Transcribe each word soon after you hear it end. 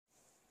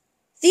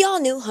The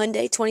all-new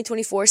Hyundai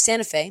 2024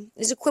 Santa Fe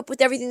is equipped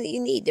with everything that you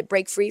need to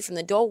break free from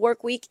the dull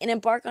work week and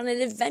embark on an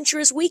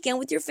adventurous weekend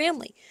with your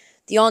family.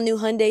 The all-new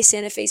Hyundai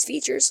Santa Fe's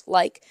features,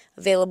 like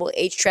available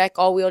H-Track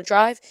all-wheel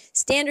drive,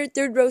 standard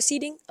third-row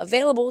seating,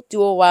 available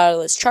dual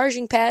wireless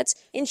charging pads,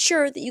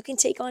 ensure that you can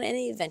take on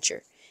any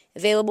adventure.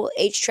 Available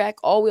H-Track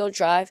all-wheel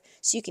drive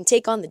so you can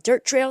take on the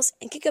dirt trails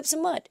and kick up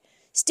some mud.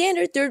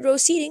 Standard third-row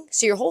seating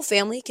so your whole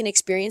family can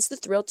experience the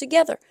thrill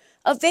together.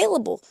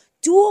 Available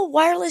dual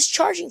wireless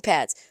charging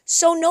pads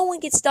so no one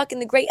gets stuck in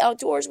the great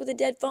outdoors with a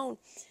dead phone.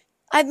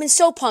 I've been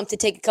so pumped to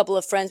take a couple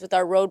of friends with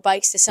our road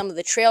bikes to some of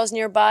the trails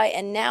nearby,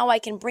 and now I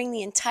can bring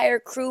the entire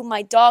crew,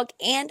 my dog,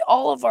 and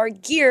all of our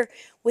gear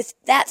with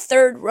that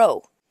third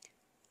row.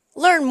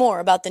 Learn more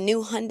about the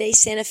new Hyundai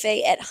Santa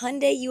Fe at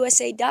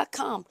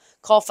HyundaiUSA.com.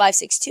 Call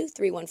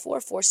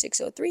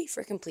 562-314-4603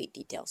 for complete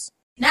details.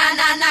 Nah,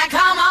 nah, nah,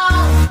 come on.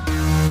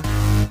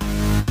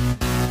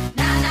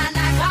 Nah, nah,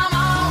 nah, come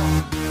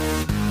on.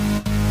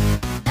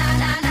 Nah,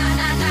 nah, nah,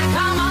 nah, nah,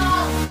 come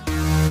on.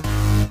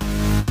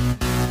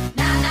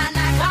 Nah, nah,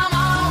 nah, come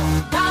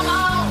on. Come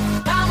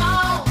on, come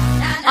on.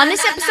 Nah, nah, On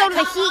this episode of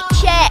the Heat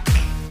Check,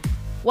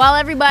 while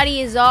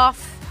everybody is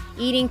off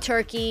eating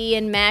turkey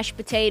and mashed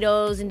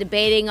potatoes and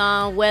debating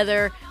on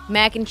whether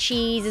mac and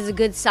cheese is a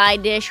good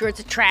side dish or it's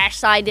a trash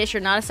side dish or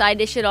not a side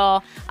dish at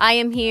all, I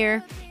am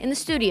here in the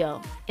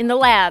studio, in the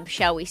lab,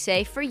 shall we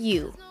say, for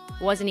you.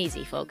 It wasn't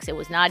easy, folks. It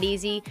was not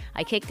easy.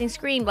 I kicked and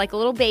screamed like a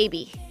little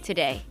baby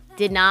today.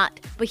 Did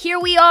not. But here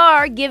we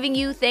are giving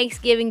you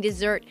Thanksgiving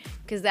dessert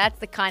because that's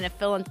the kind of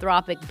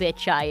philanthropic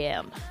bitch I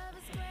am.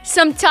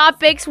 Some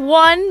topics.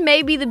 One,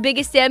 maybe the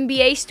biggest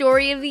NBA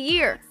story of the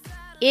year.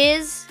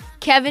 Is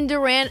Kevin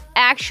Durant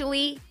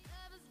actually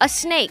a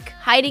snake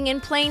hiding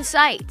in plain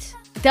sight?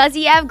 Does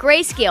he have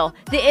grayscale?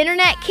 The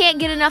internet can't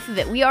get enough of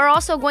it. We are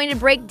also going to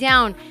break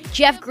down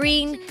Jeff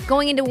Green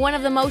going into one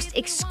of the most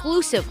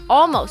exclusive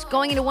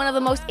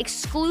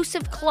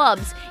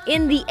clubs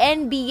in the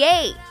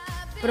NBA.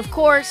 But of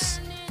course,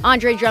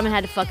 Andre Drummond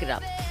had to fuck it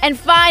up. And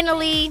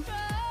finally,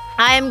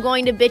 I am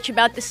going to bitch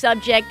about the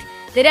subject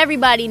that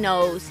everybody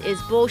knows is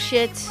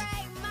bullshit,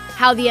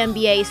 how the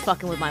NBA is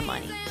fucking with my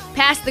money.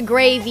 Pass the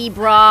gravy,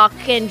 Brock,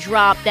 and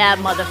drop that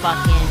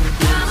motherfucking.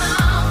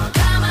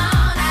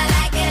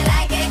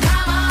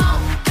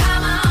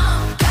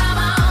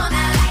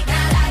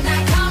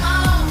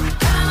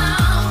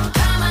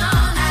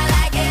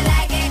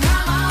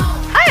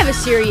 I have a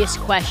serious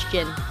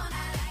question.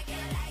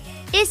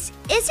 Is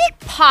it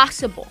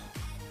possible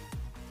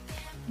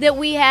that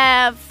we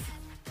have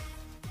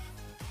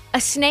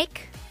a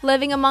snake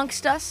living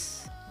amongst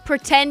us,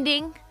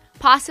 pretending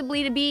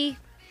possibly to be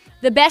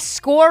the best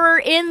scorer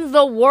in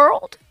the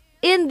world,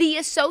 in the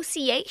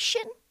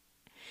association?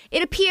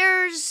 It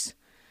appears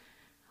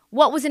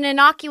what was an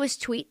innocuous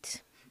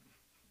tweet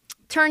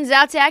turns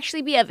out to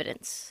actually be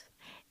evidence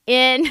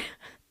in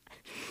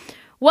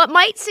what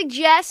might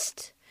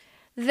suggest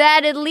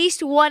that at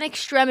least one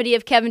extremity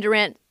of Kevin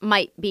Durant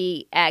might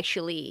be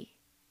actually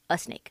a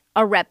snake,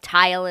 a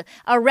reptilian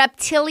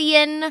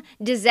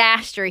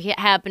disaster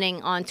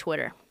happening on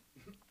Twitter.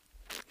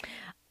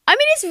 I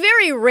mean, it's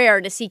very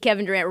rare to see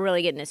Kevin Durant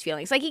really get in his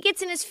feelings. Like, he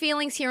gets in his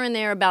feelings here and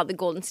there about the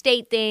Golden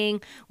State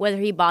thing, whether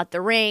he bought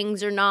the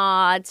rings or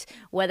not,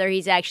 whether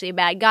he's actually a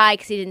bad guy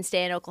because he didn't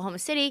stay in Oklahoma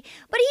City.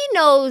 But he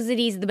knows that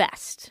he's the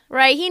best,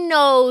 right? He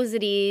knows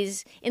that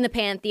he's in the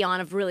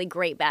pantheon of really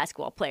great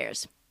basketball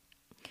players.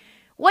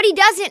 What he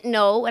doesn't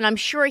know, and I'm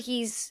sure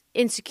he's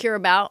insecure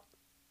about,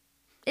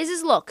 is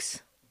his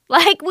looks.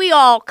 Like we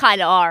all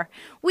kind of are.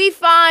 We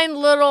find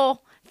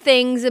little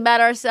things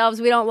about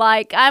ourselves we don't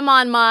like. I'm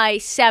on my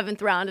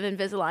 7th round of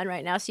Invisalign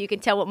right now, so you can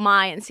tell what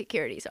my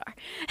insecurities are.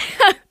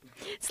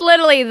 It's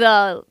literally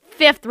the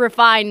 5th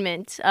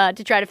refinement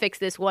to try to fix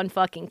this one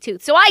fucking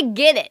tooth. So I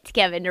get it,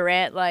 Kevin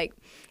Durant. Like,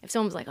 if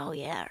someone's like, oh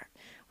yeah,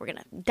 we're going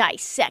to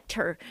dissect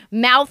her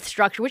mouth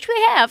structure, which we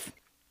have.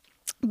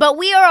 But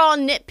we are all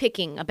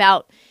nitpicking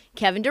about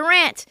Kevin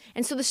Durant.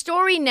 And so the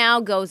story now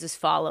goes as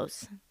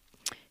follows.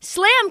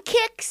 Slam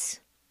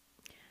Kicks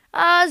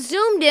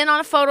zoomed in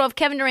on a photo of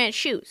Kevin Durant's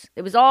shoes.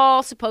 It was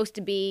all supposed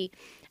to be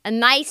a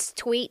nice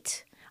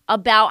tweet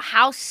about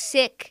how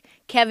sick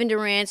Kevin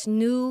Durant's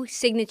new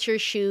signature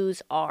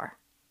shoes are.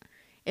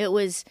 It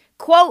was,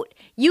 quote,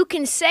 you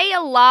can say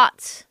a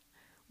lot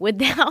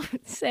without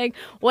saying,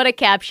 what a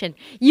caption.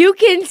 You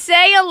can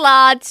say a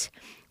lot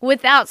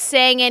without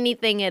saying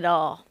anything at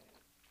all.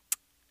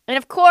 And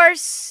of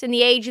course, in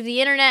the age of the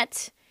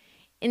internet,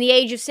 in the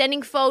age of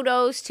sending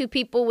photos to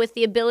people with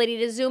the ability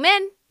to zoom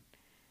in,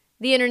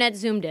 the internet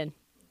zoomed in.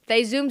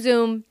 They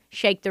zoom,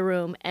 shake the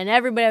room. And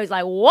everybody was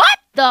like, what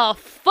the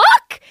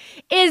fuck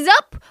is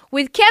up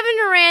with Kevin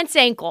Durant's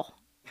ankle?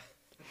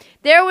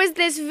 There was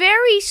this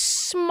very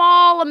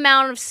small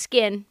amount of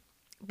skin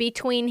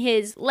between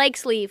his leg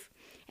sleeve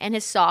and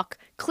his sock.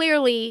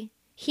 Clearly,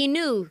 he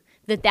knew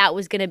that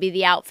was going to be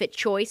the outfit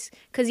choice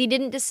because he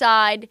didn't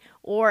decide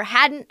or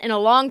hadn't in a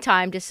long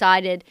time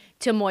decided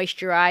to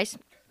moisturize.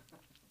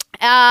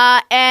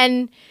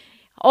 And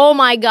Oh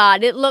my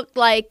God, it looked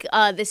like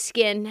the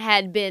skin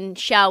had been,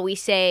 shall we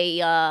say,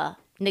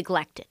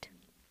 neglected.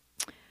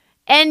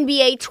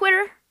 NBA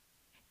Twitter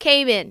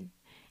came in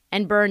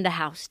and burned the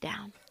house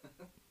down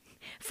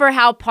for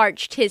how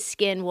parched his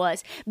skin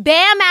was.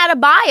 Bam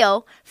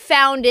Adebayo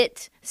found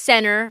it,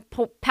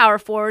 power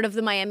forward of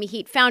the Miami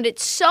Heat, found it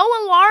so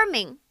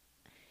alarming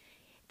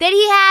that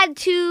he had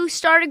to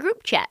start a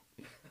group chat.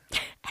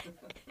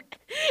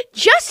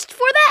 Just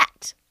for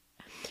that.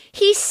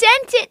 He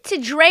sent it to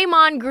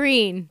Draymond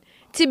Green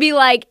to be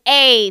like,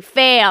 hey,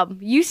 fam,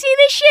 you see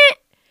this shit?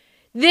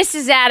 This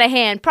is out of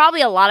hand.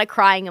 Probably a lot of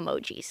crying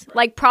emojis.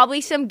 Like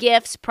probably some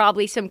GIFs,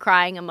 probably some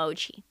crying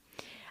emoji.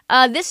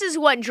 This is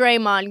what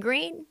Draymond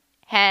Green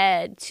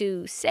had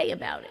to say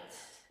about it.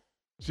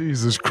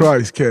 Jesus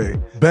Christ, K.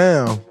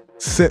 Bam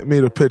sent me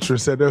the picture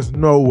and said, there's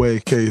no way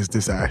K is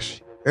this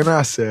ashy. And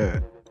I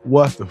said,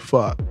 what the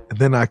fuck? And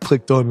then I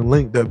clicked on the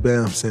link that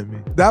Bam sent me.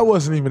 That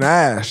wasn't even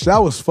ash. That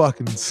was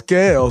fucking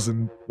scales.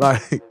 And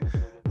like,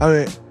 I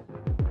mean,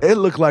 it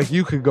looked like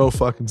you could go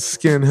fucking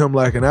skin him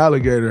like an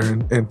alligator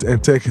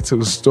and take it to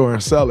the store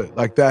and sell it.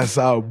 Like that's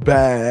how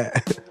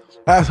bad,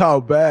 that's how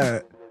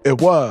bad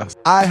it was.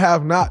 I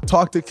have not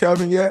talked to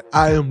Kevin yet.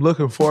 I am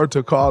looking forward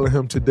to calling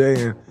him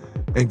today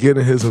and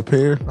getting his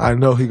opinion. I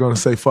know he's gonna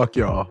say, fuck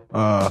y'all.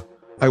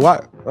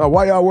 Like,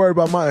 why y'all worried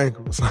about my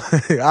ankles?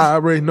 I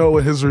already know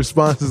what his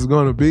response is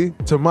going to be.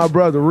 To my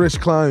brother, Rich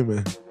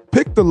Kleiman,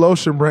 pick the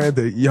lotion brand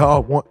that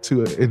y'all want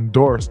to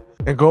endorse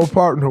and go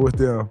partner with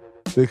them,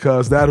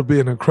 because that'll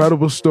be an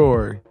incredible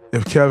story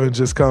if Kevin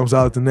just comes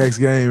out the next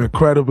game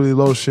incredibly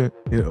lotion,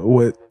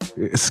 with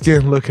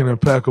skin looking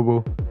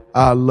impeccable.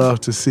 I'd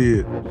love to see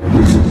it.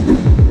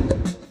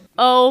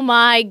 Oh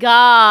my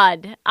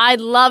God.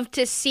 I'd love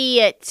to see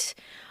it.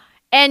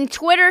 And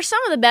Twitter,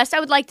 some of the best. I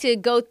would like to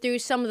go through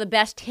some of the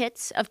best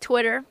hits of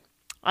Twitter.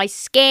 I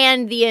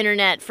scanned the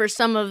internet for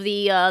some of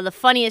the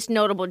funniest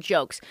notable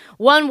jokes.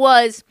 One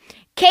was,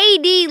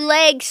 KD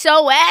leg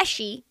so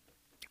ashy,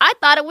 I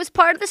thought it was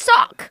part of the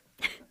sock.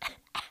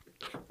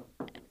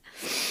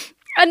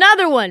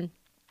 Another one,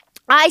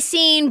 I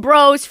seen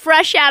bros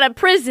fresh out of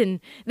prison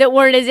that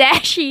weren't as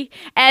ashy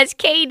as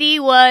KD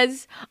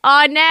was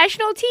on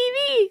national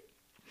TV.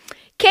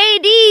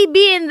 KD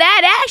being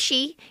that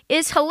ashy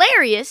is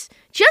hilarious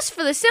just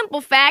for the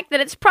simple fact that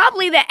it's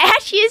probably the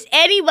ashiest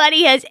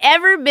anybody has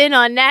ever been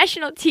on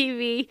national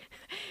TV.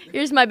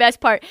 Here's my best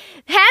part.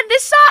 Had the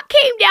sock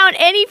came down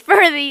any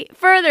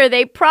further,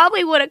 they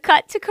probably would have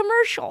cut to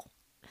commercial.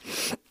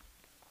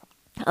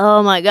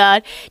 Oh my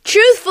God.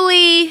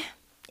 Truthfully,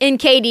 in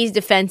KD's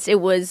defense, it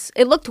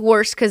looked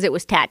worse because it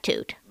was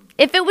tattooed.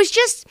 If it was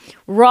just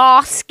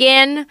raw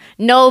skin,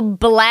 no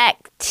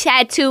black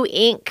tattoo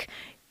ink,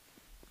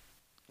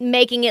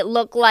 making it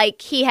look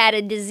like he had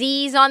a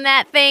disease on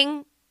that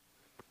thing,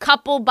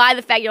 coupled by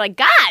the fact you're like,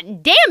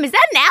 God damn, is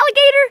that an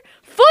alligator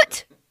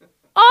foot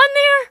on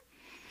there?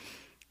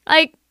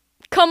 Like,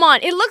 come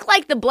on. It looked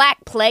like the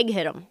Black Plague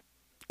hit him,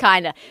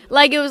 kind of.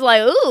 Like, it was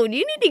like, ooh, do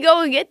you need to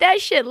go and get that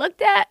shit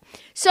looked at?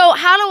 So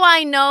how do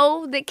I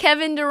know that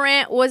Kevin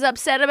Durant was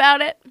upset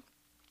about it?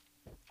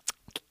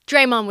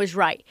 Draymond was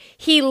right.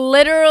 He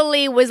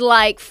literally was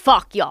like,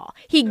 fuck y'all.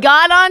 He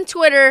got on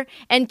Twitter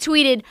and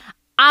tweeted,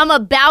 I'm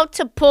about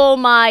to pull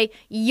my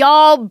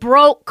y'all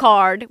broke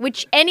card,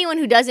 which anyone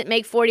who doesn't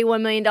make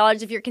 $41 million,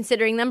 if you're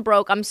considering them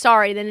broke, I'm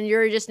sorry, then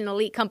you're just an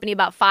elite company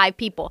about 5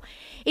 people.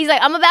 He's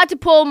like, I'm about to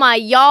pull my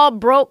y'all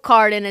broke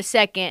card in a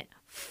second.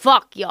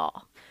 Fuck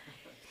y'all.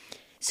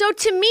 So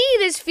to me,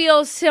 this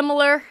feels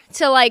similar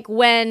to like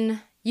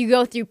when you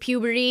go through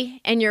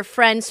puberty and your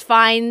friends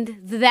find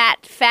that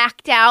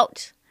fact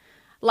out.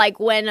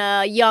 Like when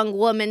a young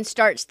woman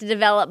starts to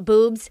develop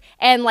boobs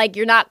and like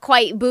you're not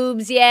quite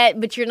boobs yet,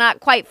 but you're not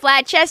quite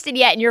flat chested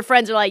yet. And your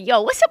friends are like,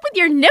 yo, what's up with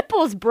your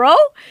nipples, bro?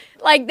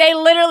 Like they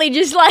literally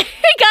just like,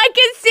 I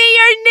can see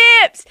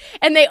your nips.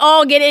 And they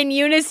all get in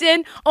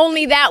unison.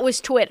 Only that was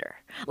Twitter.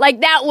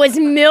 Like that was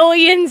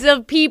millions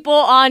of people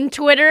on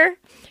Twitter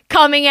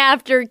coming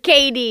after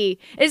KD.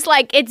 It's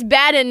like, it's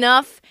bad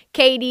enough,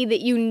 KD,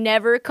 that you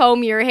never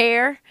comb your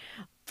hair.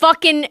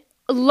 Fucking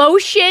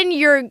lotion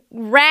your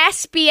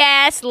raspy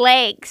ass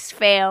legs,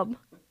 fam.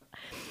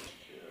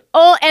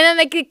 Oh, and then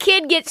like the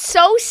kid gets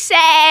so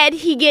sad,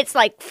 he gets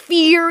like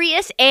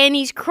furious and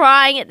he's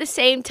crying at the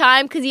same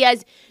time because he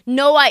has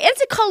no idea.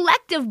 It's a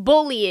collective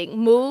bullying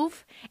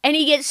move. And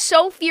he gets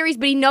so furious,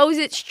 but he knows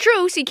it's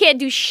true, so he can't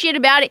do shit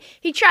about it.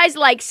 He tries to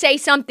like say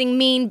something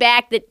mean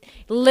back that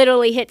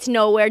literally hits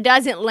nowhere,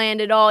 doesn't land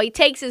at all. He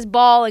takes his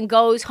ball and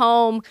goes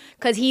home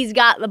because he's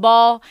got the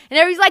ball. And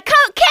everybody's like,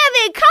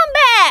 Kevin, come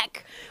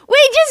back.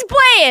 We just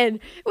playing.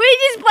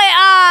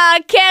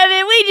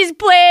 Kevin, we just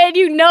playing,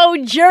 you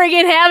no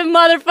jerkin having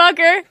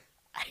motherfucker.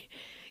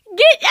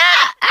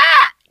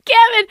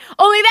 Kevin.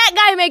 Only that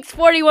guy makes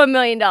 $41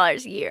 million a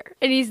year.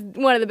 And he's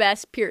one of the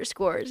best pure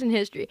scorers in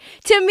history.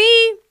 To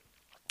me,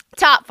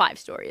 top 5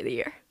 story of the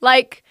year.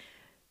 Like,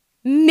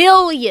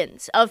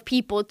 millions of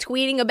people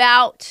tweeting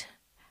about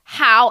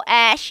how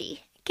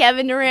ashy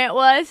Kevin Durant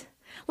was.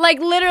 Like,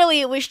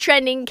 literally, it was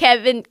trending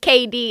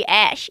KD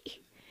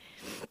ashy.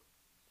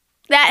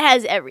 That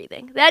has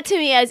everything. That to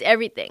me has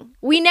everything.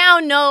 We now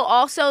know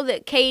also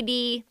that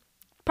KD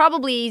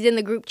probably is in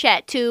the group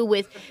chat too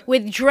with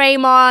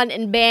Draymond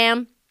and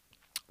Bam.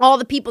 All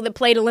the people that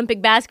played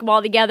Olympic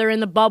basketball together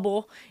in the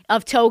bubble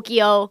of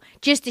Tokyo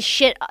just to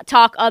shit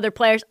talk other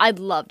players. I'd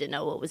love to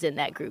know what was in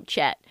that group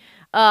chat.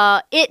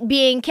 It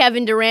being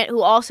Kevin Durant,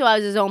 who also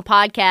has his own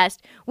podcast,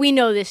 we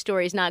know this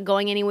story is not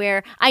going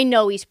anywhere. I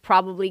know he's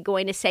probably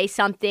going to say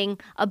something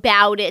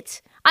about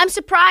it. I'm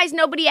surprised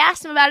nobody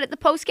asked him about it at the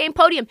post-game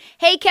podium.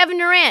 Hey, Kevin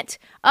Durant,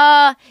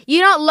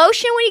 you don't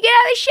lotion when you get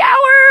out of the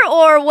shower?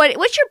 Or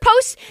what's your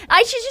post?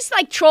 I should just,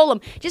 troll him.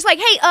 Just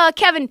hey,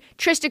 Kevin,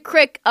 Trista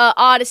Crick,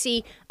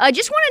 Odyssey,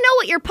 just want to know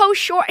what your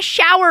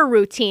post-shower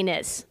routine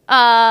is.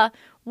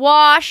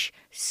 Wash,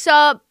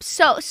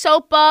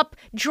 soap up,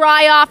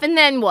 dry off, and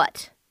then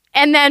what?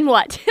 And then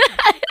what?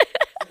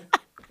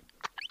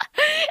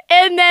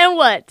 And then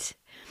what?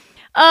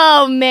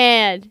 Oh,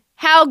 man.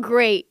 How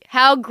great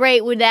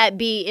would that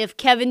be if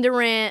Kevin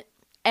Durant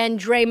and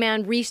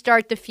Draymond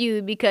restart the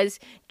feud because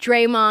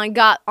Draymond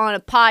got on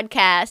a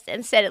podcast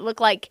and said it looked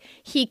like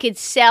he could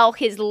sell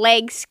his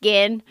leg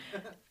skin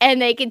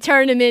and they could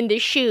turn him into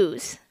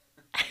shoes.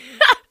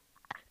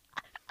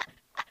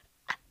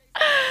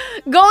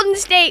 Golden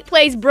State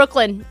plays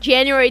Brooklyn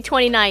January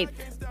 29th.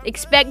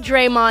 Expect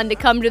Draymond to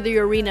come to the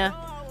arena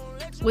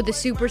with a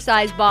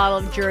supersized bottle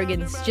of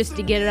Jergens just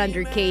to get it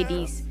under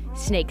KD's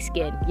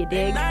snakeskin, you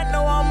dig? I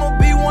know I'ma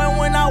be one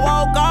when I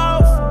walk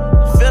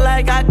off. Feel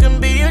like I can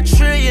be a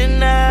trillion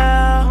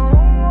now.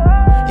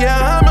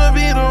 Yeah, I'ma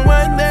be the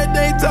one that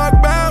they talk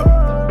about.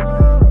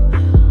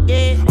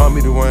 Yeah. I'll be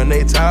the one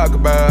they talk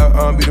about.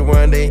 I'll be the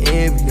one they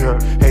envy.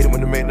 Hate it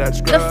when they make that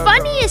scrub. The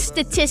funniest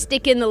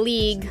statistic in the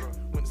league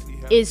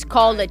is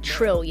called a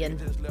trillion.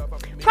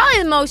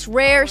 Probably the most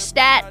rare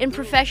stat in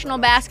professional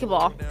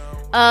basketball.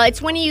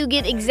 It's when you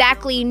get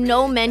exactly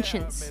no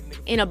mentions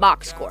in a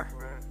box score.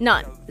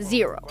 None.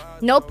 Zero.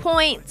 No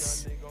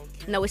points,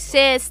 no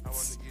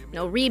assists,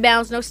 no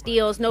rebounds, no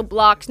steals, no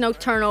blocks, no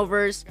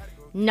turnovers,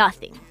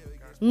 nothing.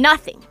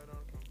 Nothing.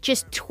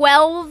 Just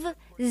 12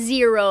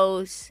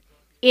 zeros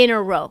in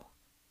a row.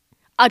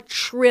 A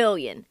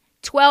trillion.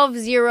 12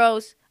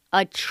 zeros,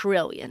 a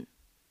trillion.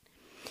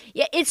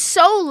 Yeah, it's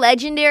so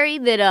legendary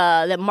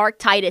that Mark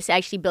Titus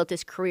actually built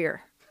his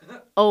career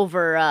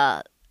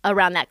over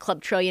around that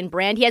Club Trillion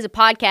brand. He has a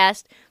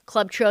podcast,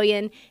 Club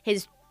Trillion.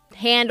 His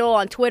handle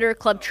on Twitter,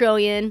 Club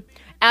Trillion,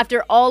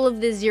 after all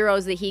of the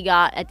zeros that he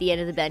got at the end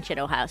of the bench at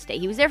Ohio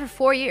State. He was there for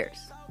 4 years.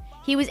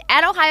 He was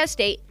at Ohio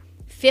State,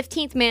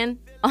 15th man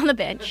on the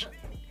bench.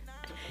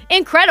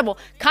 Incredible.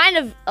 Kind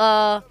of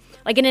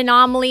like an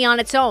anomaly on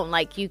its own.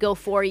 Like you go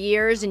 4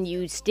 years and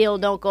you still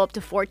don't go up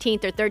to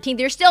 14th or 13th.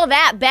 You're still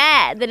that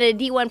bad that at a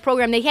D1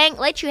 program they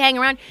let you hang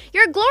around.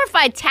 You're a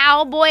glorified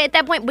towel boy at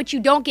that point, but you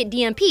don't get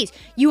DMPs.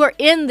 You are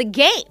in the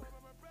game.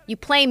 You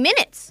play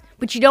minutes,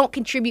 but you don't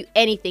contribute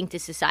anything to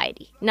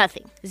society.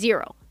 Nothing.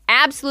 Zero.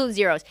 Absolute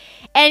zeros.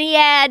 And he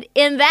had,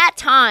 in that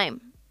time,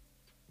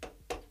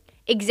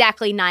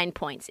 exactly 9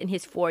 points in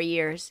his 4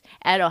 years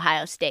at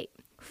Ohio State.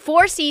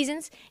 4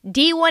 seasons,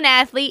 D1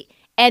 athlete,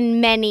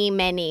 and many,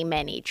 many,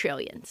 many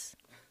trillions.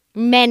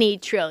 Many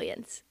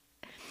trillions.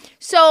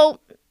 So,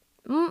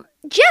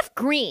 Jeff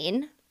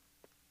Green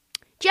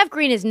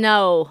is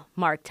no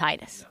Mark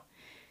Titus.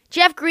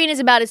 Jeff Green is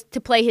about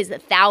to play his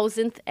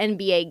 1,000th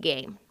NBA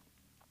game.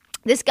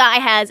 This guy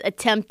has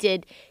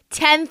attempted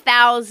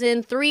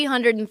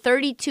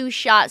 10,332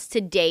 shots to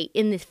date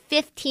in the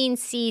 15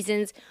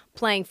 seasons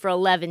playing for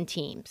 11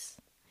 teams.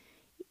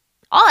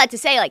 All that to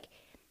say,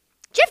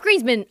 Jeff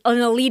Green's been an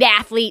elite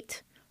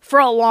athlete for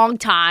a long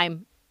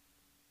time,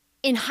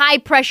 in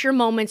high-pressure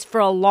moments for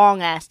a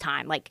long-ass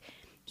time.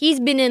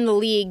 He's been in the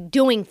league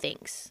doing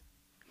things.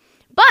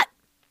 But,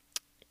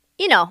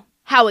 you know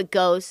how it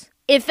goes.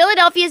 In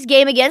Philadelphia's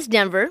game against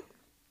Denver,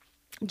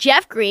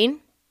 Jeff Green,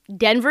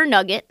 Denver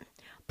Nugget,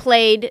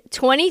 played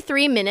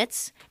 23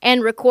 minutes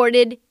and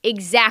recorded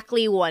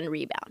exactly 1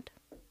 rebound.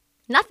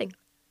 Nothing.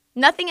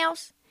 Nothing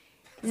else.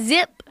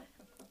 Zip.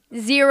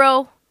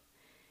 Zero.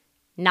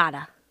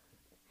 Nada.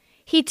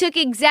 He took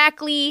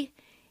exactly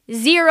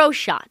 0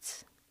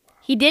 shots.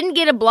 He didn't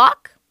get a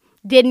block,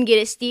 didn't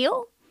get a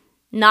steal,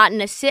 not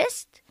an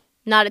assist,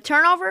 not a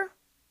turnover,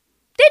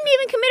 didn't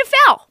even commit a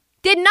foul.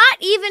 Did not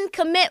even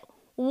commit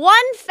 1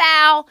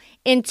 foul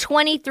in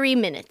 23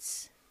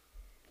 minutes.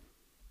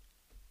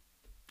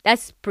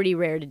 That's pretty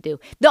rare to do.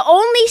 The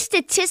only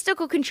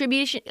statistical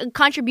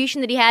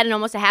contribution that he had in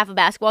almost a half a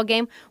basketball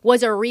game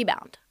was a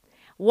rebound.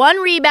 1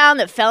 rebound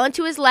that fell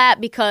into his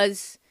lap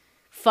because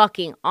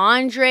fucking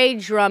Andre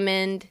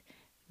Drummond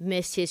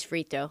missed his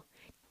free throw.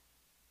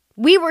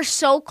 We were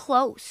so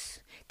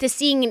close to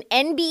seeing an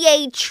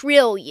NBA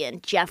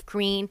trillion, Jeff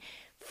Green.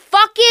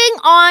 Fucking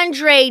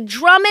Andre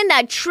Drummond,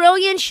 that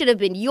trillion should have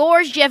been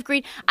yours, Jeff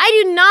Green. I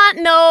do not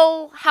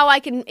know how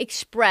I can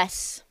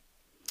express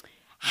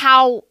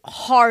how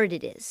hard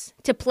it is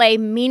to play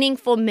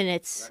meaningful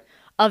minutes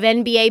of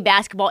NBA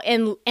basketball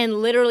and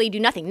literally do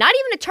nothing. Not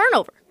even a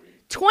turnover.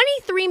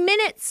 23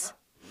 minutes.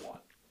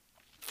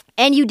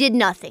 And you did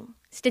nothing.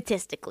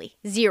 statistically.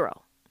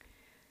 0.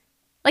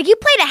 Like, you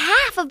played a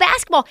half of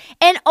basketball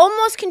and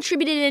almost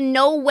contributed in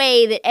no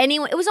way that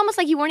anyone... It was almost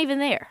like you weren't even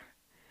there.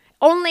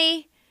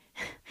 Only...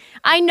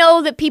 I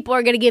know that people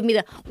are going to give me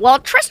the...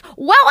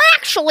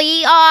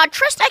 actually,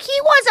 Trista,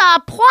 he was a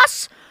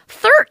plus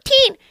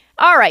 13.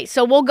 All right,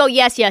 so we'll go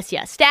yes.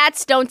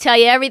 Stats don't tell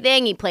you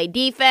everything. He played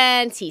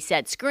defense. He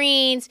set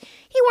screens.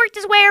 He worked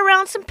his way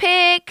around some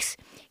picks.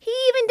 He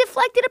even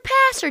deflected a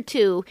pass or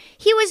two.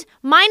 He was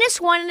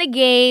 -1 in a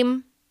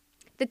game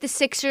that the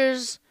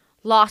Sixers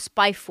lost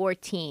by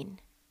 14.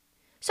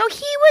 So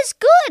he was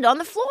good on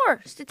the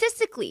floor,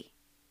 statistically.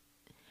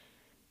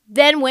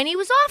 Then when he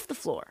was off the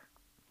floor.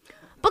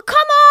 But come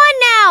on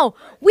now.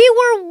 We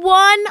were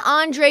one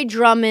Andre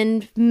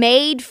Drummond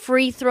made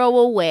free throw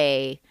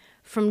away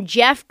from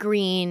Jeff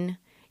Green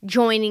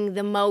joining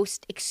the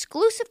most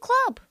exclusive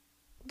club,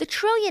 the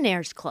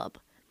Trillionaires Club.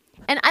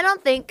 And I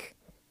don't think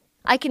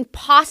I can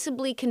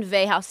possibly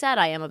convey how sad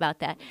I am about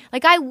that.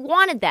 Like, I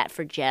wanted that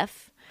for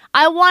Jeff.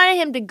 I wanted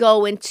him to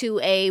go into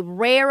a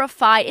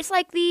rarefied, it's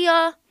like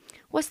the,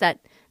 what's that?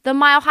 The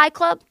Mile High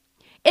Club?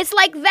 It's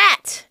like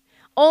that,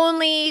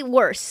 only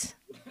worse.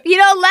 You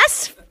know,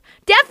 less,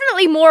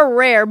 definitely more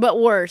rare, but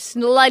worse.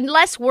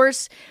 Less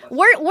worse,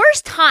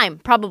 worse time,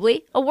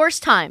 probably, a worse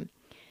time.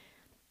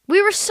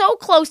 We were so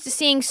close to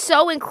seeing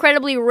so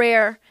incredibly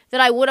rare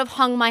that I would have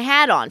hung my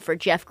hat on for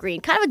Jeff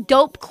Green. Kind of a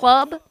dope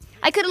club.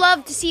 I could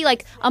love to see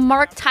like a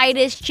Mark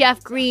Titus,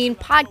 Jeff Green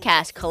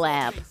podcast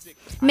collab.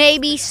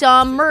 Maybe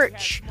some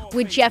merch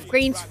with Jeff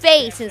Green's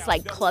face, and it's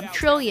like Club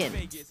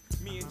Trillion.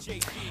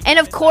 And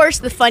of course,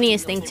 the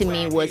funniest thing to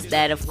me was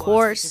that, of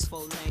course,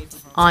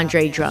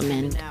 Andre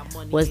Drummond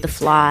was the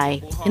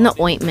fly in the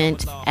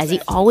ointment, as he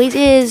always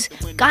is.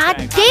 God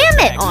damn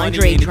it,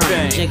 Andre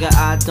Drummond. Nigga,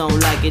 I don't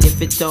like it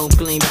if it don't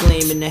gleam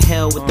in the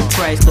hell with the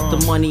price, but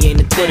the money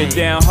ain't a thing. Put it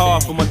down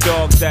hard for my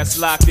dogs that's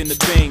locked in the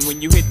thing.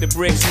 When you hit the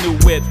bricks, new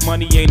whip,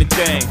 money ain't a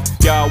thing.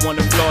 Y'all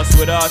wanna floss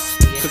with us?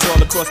 Cause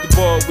all across the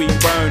board we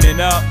burning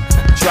up.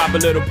 Drop a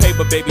little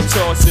paper, baby,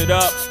 toss it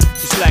up.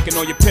 You slacking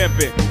on your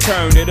pimping,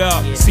 turn it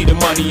up. See, the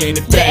money ain't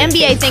a thing. The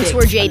NBA thinks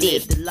we're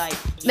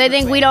JD. They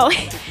think we don't.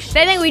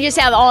 They think we just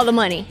have all the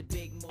money.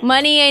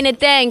 Money ain't a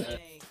thing.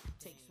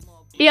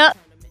 Yep.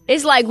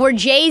 It's like we're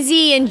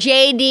Jay-Z and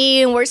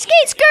JD and we're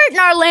skirting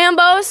our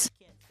Lambos.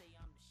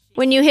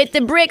 When you hit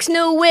the bricks,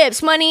 new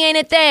whips, money ain't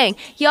a thing.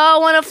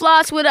 Y'all want to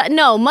floss with us?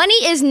 No,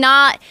 money is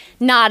not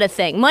a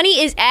thing.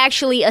 Money is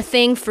actually a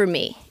thing for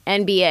me,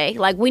 NBA.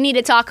 Like, we need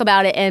to talk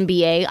about it,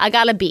 NBA. I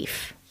got a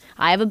beef.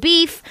 I have a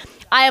beef.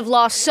 I have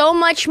lost so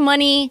much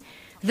money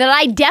that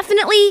I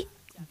definitely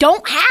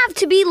don't have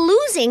to be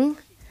losing.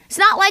 It's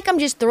not like I'm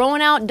just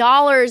throwing out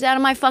dollars out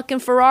of my fucking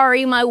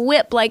Ferrari, my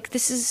whip. Like,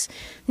 this is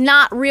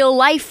not real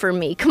life for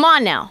me. Come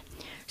on now.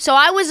 So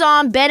I was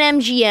on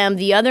BetMGM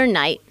the other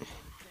night,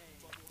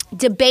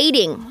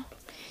 debating,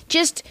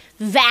 just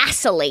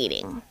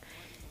vacillating,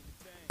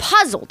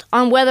 puzzled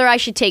on whether I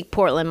should take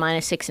Portland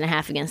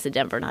 -6.5 against the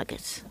Denver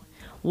Nuggets.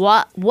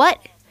 What?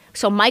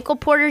 So Michael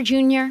Porter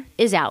Jr.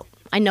 is out.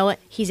 I know it.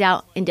 He's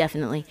out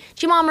indefinitely.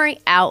 Jamal Murray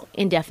out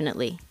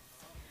indefinitely.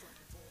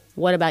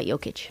 What about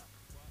Jokic?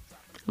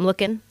 I'm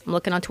looking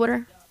on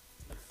Twitter.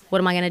 What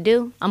am I going to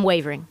do? I'm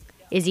wavering.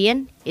 Is he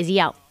in? Is he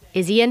out?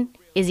 Is he in?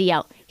 Is he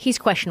out? He's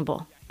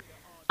questionable.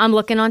 I'm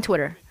looking on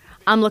Twitter.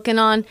 I'm looking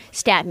on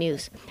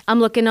StatMuse. I'm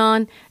looking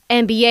on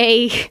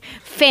NBA,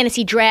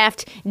 fantasy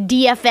draft,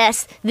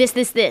 DFS,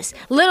 this.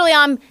 Literally,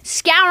 I'm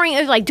scouring.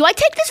 It's like, do I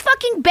take this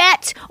fucking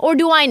bet or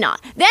do I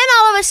not? Then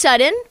all of a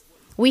sudden,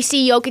 we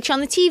see Jokic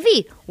on the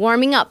TV,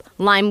 warming up.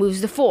 Line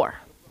moves to 4.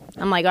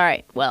 I'm like, all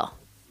right, well,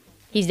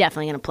 he's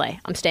definitely going to play.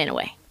 I'm staying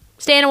away.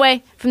 Staying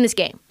away from this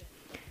game.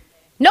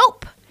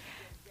 Nope.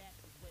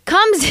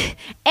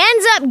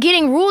 Ends up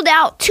getting ruled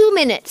out 2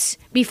 minutes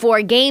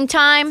before game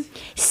time.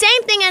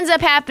 Same thing ends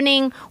up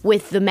happening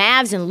with the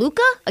Mavs and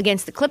Luka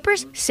against the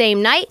Clippers.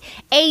 Same night.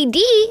 AD,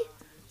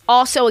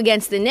 also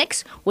against the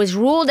Knicks, was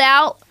ruled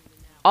out.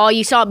 All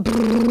you saw,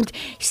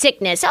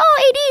 sickness. Oh,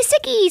 AD,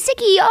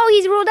 sicky. Oh,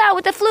 he's ruled out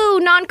with the flu,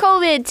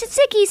 non-COVID.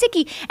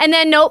 Sicky. And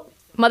then, nope,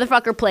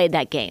 motherfucker played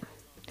that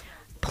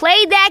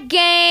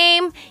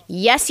game.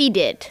 Yes, he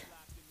did.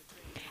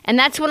 And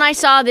that's when I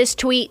saw this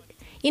tweet.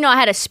 You know, I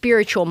had a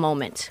spiritual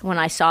moment when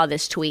I saw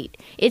this tweet.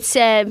 It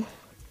said,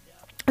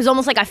 it was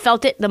almost like I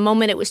felt it the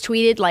moment it was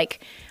tweeted,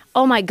 like,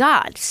 oh my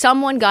God,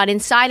 someone got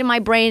inside of my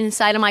brain,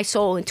 inside of my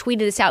soul, and tweeted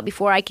this out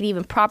before I could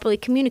even properly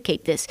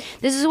communicate this.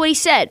 This is what he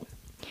said.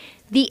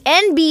 The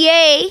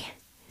NBA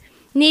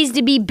needs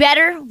to be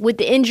better with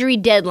the injury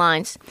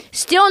deadlines.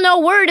 Still no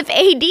word if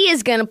AD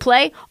is going to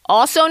play.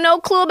 Also no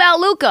clue about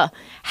Luka.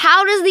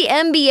 How does the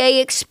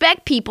NBA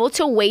expect people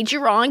to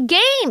wager on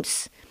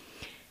games?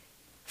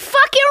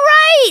 Fucking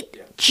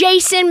right,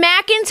 Jason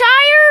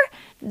McIntyre.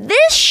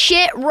 This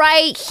shit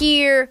right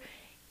here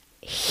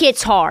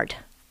hits hard.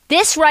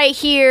 This right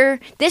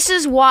here, this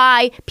is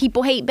why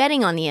people hate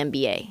betting on the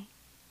NBA.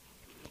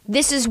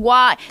 This is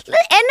why the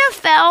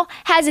NFL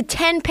has a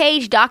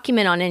 10-page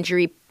document on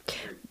injury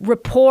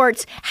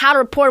reports, how to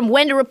report them,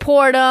 when to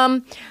report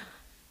them,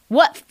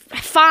 what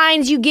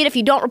fines you get if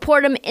you don't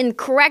report them in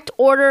correct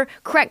order,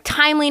 correct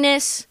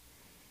timeliness,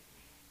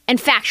 and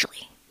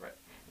factually.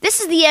 This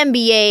is the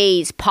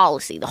NBA's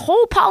policy, the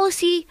whole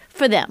policy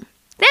for them.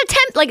 They have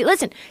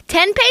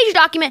 10-page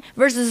document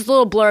versus this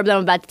little blurb that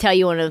I'm about to tell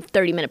you on a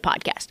 30-minute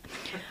podcast.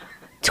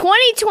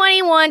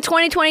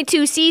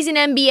 2021-2022 season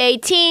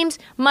NBA teams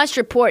must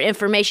report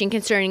information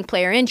concerning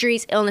player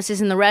injuries,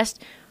 illnesses, and the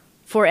rest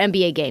for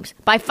NBA games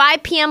by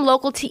 5 p.m.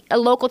 local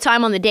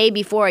time on the day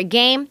before a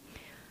game.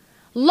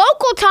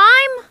 Local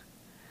time?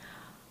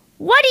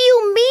 What do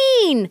you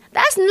mean?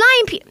 That's 9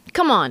 p.m.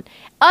 Come on.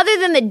 Other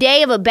than the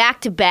day of a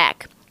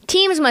back-to-back,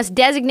 teams must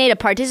designate a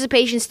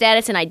participation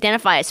status and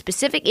identify a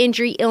specific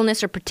injury,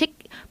 illness, or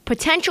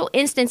potential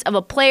instance of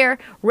a player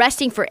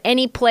resting for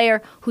any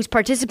player whose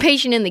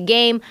participation in the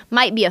game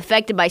might be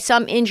affected by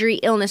some injury,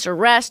 illness, or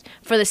rest.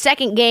 For the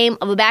second game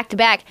of a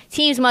back-to-back,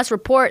 teams must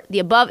report the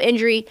above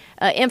injury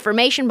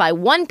information by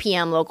 1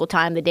 p.m. local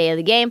time the day of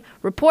the game.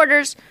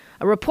 Reports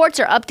are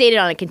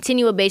updated on a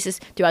continual basis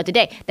throughout the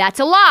day. That's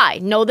a lie.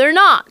 No, they're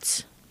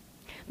not.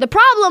 The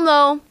problem,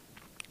 though,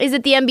 is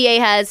that the NBA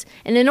has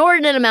an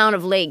inordinate amount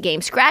of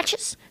late-game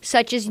scratches,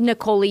 such as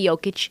Nikola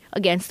Jokic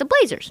against the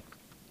Blazers.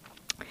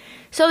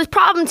 So this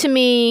problem to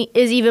me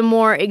is even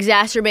more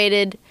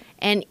exacerbated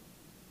and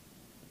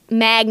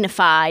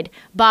magnified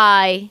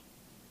by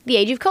the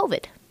age of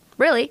COVID,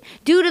 really.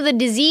 Due to the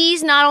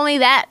disease, not only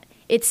that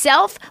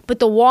itself, but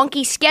the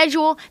wonky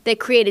schedule that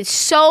created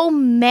so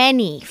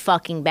many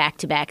fucking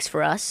back-to-backs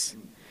for us.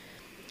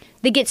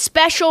 They get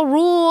special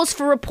rules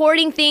for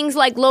reporting things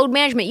like load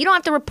management. You don't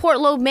have to report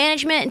load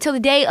management until the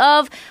day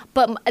of,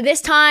 but this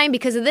time,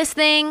 because of this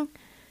thing,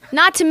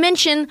 not to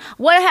mention,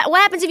 what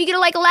happens if you get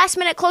a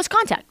last-minute close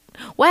contact?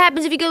 What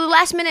happens if you get a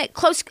last-minute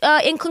close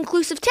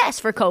inconclusive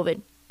test for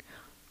COVID?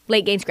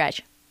 Late game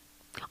scratch.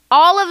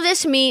 All of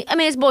this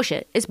it's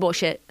bullshit. It's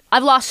bullshit.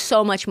 I've lost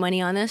so much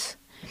money on this.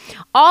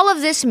 All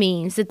of this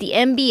means that the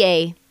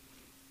NBA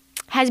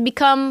has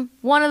become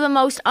one of the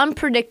most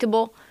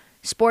unpredictable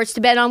sports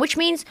to bet on, which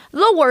means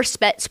the worst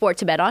sport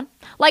to bet on.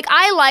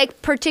 I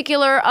like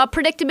particular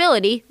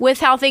predictability with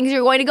how things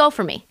are going to go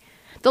for me.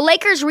 The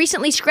Lakers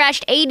recently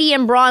scratched AD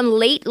and Braun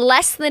late,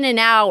 less than an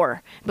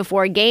hour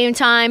before game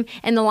time,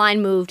 and the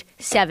line moved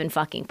 7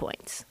 fucking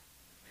points.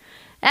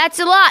 That's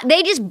a lot.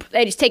 They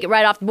just take it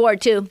right off the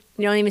board, too.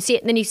 You don't even see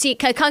it. Then you see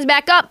it comes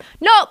back up.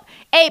 Nope.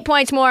 8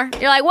 points more.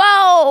 You're like,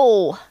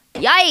 whoa.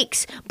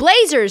 Yikes.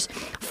 Blazers,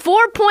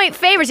 4-point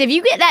favorites. If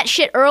you get that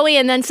shit early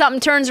and then something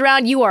turns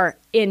around, you are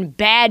in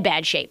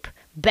bad shape.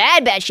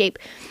 Bad shape.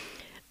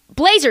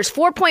 Blazers,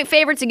 4-point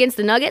favorites against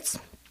the Nuggets.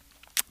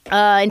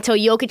 Until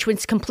Jokic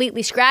was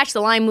completely scratched,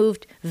 the line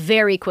moved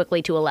very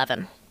quickly to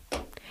 11.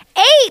 8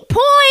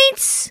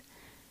 points?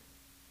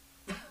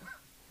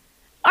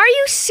 Are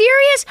you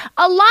serious?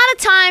 A lot of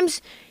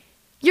times,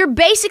 you're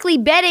basically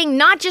betting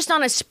not just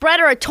on a spread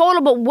or a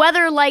total, but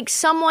whether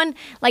someone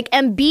like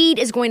Embiid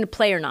is going to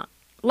play or not.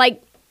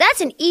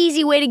 That's an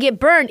easy way to get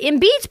burned.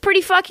 Embiid's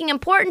pretty fucking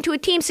important to a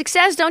team's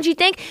success, don't you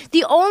think?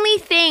 The only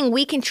thing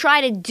we can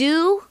try to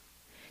do,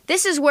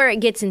 this is where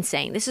it gets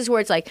insane. This is where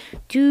it's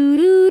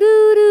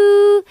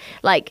do-do-do-do.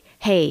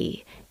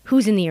 Hey,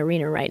 who's in the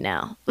arena right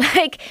now?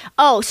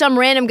 Some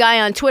random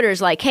guy on Twitter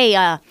is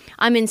hey,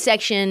 I'm in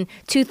section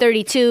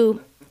 232.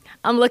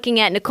 I'm looking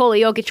at Nikola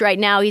Jokic right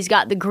now. He's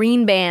got the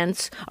green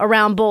bands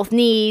around both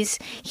knees.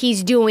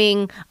 He's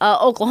doing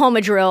Oklahoma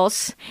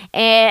drills.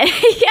 And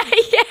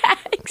yeah,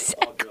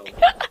 exactly.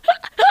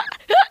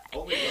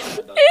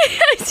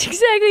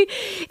 Exactly.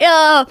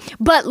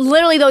 But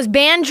literally those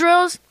band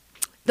drills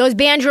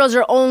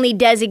are only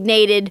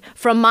designated,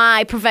 from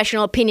my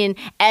professional opinion,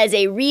 as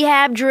a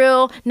rehab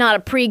drill, not a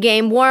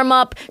pregame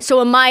warm-up.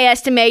 So in my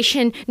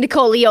estimation,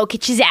 Nikola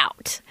Jokic is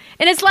out.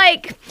 And it's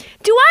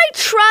do I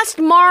trust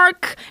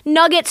Mark,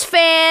 Nuggets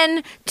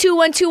fan,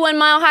 2121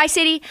 Mile High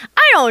City?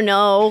 I don't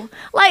know.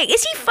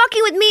 Is he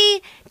fucking with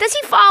me? Does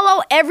he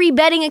follow every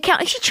betting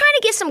account? Is he trying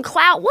to get some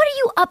clout? What are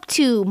you up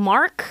to,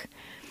 Mark?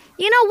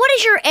 What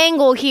is your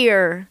angle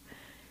here?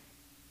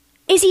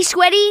 Is he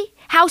sweaty?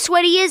 How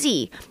sweaty is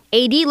he?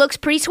 AD looks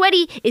pretty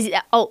sweaty.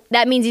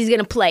 That means he's going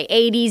to play.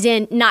 AD's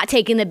in, not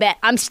taking the bet.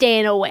 I'm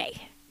staying away.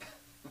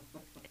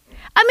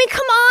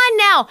 Come on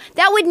now.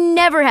 That would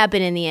never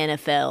happen in the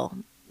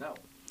NFL. No.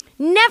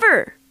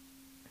 Never.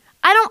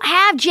 I don't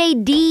have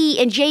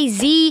JD and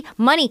Jay-Z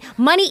money.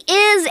 Money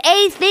is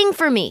a thing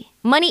for me.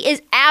 Money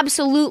is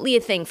absolutely a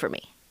thing for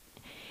me.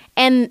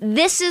 And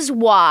this is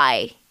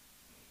why,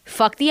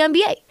 fuck the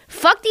NBA.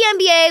 Fuck the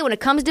NBA when it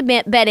comes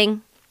to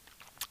betting.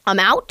 I'm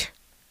out.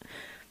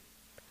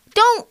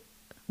 Don't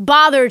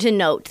bother to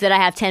note that I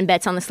have 10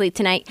 bets on the slate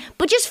tonight,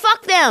 but just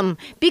fuck them,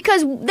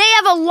 because they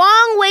have a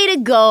long way to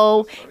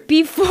go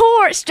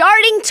before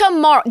starting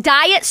tomorrow.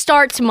 Diet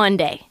starts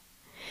Monday.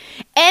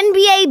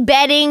 NBA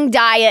betting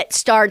diet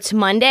starts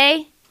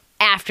Monday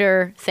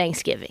after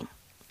Thanksgiving,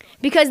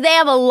 because they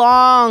have a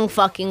long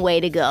fucking way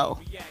to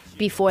go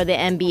before the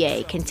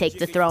NBA can take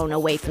the throne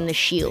away from the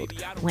Shield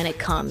when it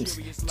comes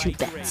to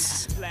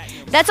bets.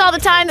 That's all the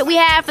time that we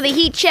have for the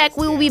Heat Check.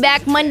 We will be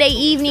back Monday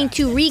evening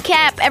to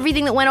recap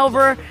everything that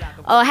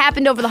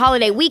happened over the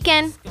holiday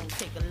weekend.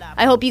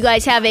 I hope you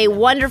guys have a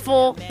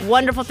wonderful,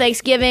 wonderful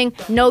Thanksgiving.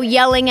 No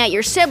yelling at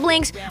your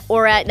siblings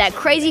or at that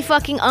crazy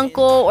fucking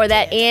uncle or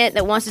that aunt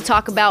that wants to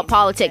talk about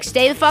politics.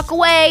 Stay the fuck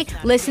away.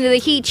 Listen to the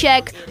Heat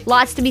Check.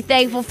 Lots to be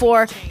thankful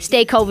for.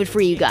 Stay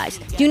COVID-free, you guys.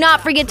 Do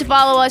not forget to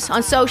follow us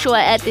on social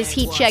at This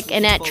Heat Check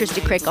and at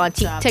Trista Crick on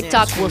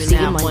TikTok. We'll see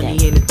you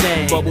Monday.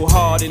 Bubble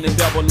hard in the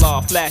double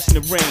R, flashing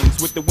the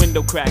rings with the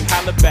window crack.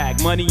 Holla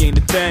back, money ain't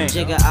a thing.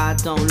 Jigga, I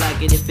don't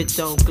like it if it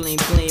don't gleam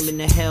in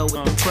the hell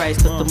with the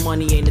price, but the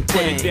money ain't a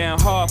Put it thing. down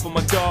hard for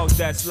my dogs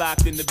that's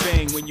locked in the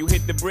bang. When you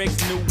hit the bricks,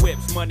 new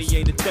whips, money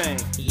ain't a thing.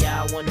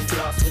 Yeah, I wanna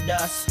floss with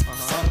us.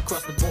 All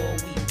across the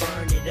board, we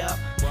burn it up.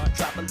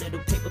 Drop a little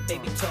paper,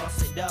 baby,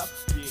 toss it up.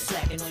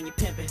 Slacking on your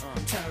pimpin',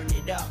 turn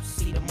it up.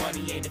 See, the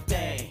money ain't a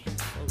thing.